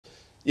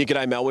Yeah,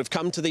 g'day Mel. We've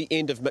come to the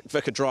end of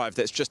McVicar Drive.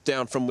 That's just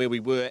down from where we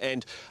were,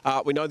 and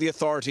we know the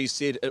authorities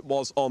said it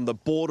was on the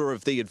border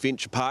of the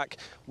adventure park.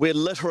 We're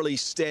literally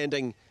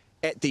standing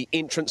at the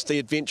entrance to the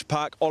adventure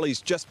park.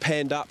 Ollie's just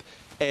panned up,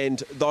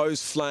 and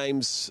those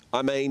flames,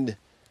 I mean,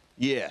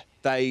 yeah,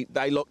 they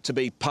look to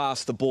be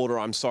past the border,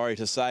 I'm sorry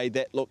to say.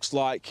 That looks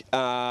like,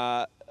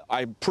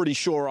 I'm pretty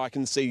sure I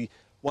can see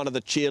one of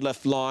the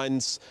chairlift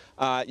lines.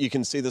 You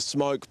can see the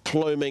smoke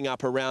pluming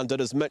up around it.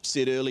 As Mitch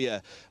said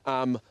earlier,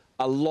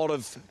 a lot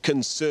of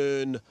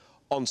concern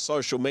on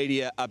social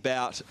media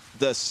about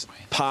this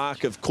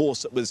park. Of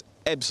course, it was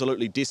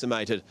absolutely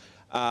decimated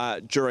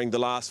during the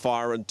last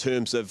fire in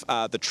terms of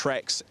the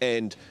tracks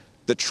and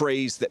the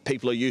trees that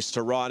people are used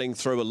to riding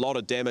through. A lot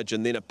of damage,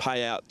 and then a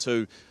payout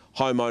to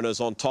homeowners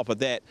on top of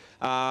that.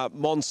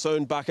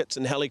 Monsoon buckets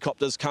and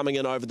helicopters coming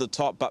in over the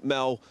top. But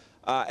Mel,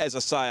 as I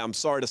say, I'm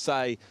sorry to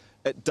say,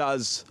 it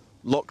does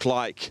look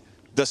like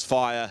this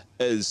fire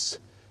is,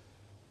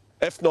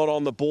 if not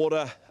on the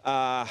border,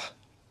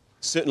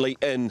 certainly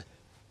in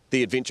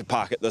the adventure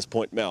park at this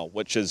point, Mel,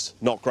 which is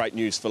not great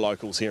news for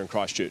locals here in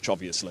Christchurch,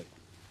 obviously.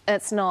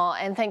 It's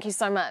not, and thank you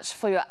so much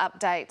for your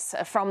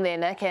updates from there,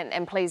 Nick,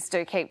 and please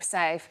do keep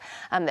safe.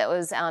 That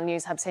was our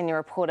Newshub senior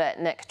reporter,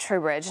 Nick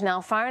Trubridge.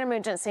 Now, Fire and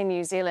Emergency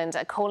New Zealand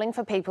are calling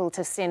for people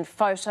to send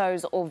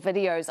photos or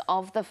videos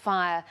of the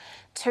fire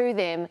to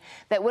them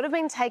that would have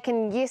been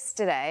taken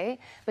yesterday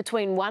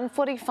between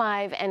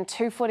 1:45 and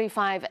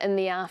 2:45 in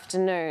the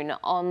afternoon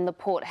on the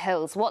Port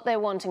Hills. What they're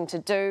wanting to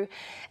do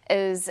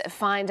is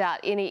find out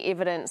any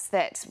evidence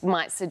that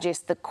might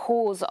suggest the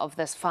cause of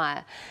this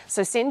fire.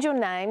 So send your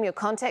name, your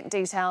contact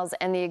details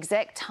and the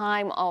exact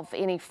time of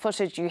any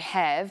footage you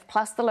have,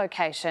 plus the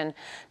location,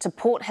 to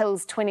Port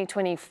Hills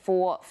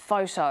 2024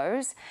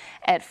 photos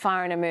at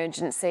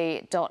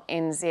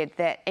fireandemergency.nz.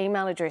 That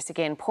email address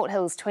again, Port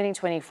Hills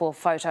 2024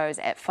 photos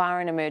at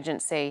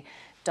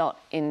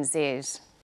fireandemergency.nz.